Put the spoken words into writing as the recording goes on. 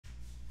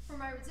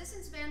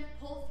resistance band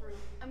pull through,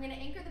 I'm going to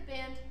anchor the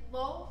band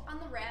low on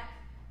the rack,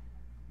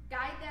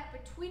 guide that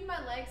between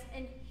my legs,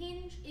 and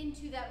hinge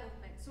into that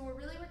movement. So we're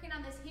really working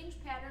on this hinge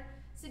pattern,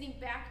 sitting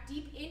back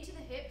deep into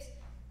the hips,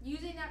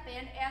 using that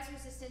band as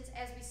resistance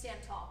as we stand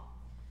tall.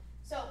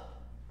 So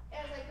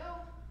as I go,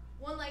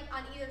 one leg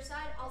on either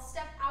side, I'll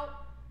step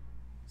out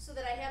so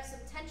that I have some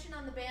tension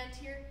on the band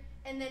here,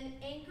 and then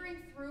anchoring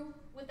through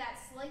with that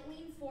slight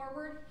lean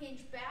forward,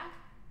 hinge back,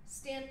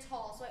 stand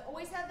tall. So I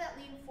always have that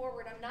lean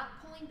forward. I'm not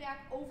pulling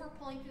back, over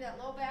pulling through that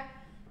low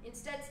back.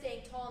 Instead,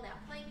 staying tall in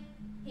that plank,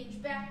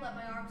 hinge back, let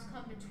my arms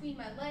come between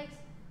my legs,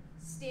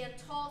 stand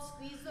tall,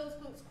 squeeze those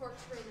glutes,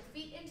 corkscrew the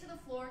feet into the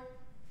floor.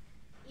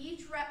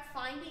 Each rep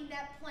finding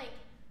that plank,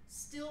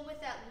 still with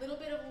that little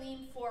bit of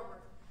lean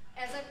forward.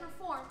 As I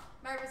perform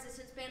my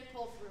resistance band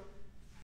pull through.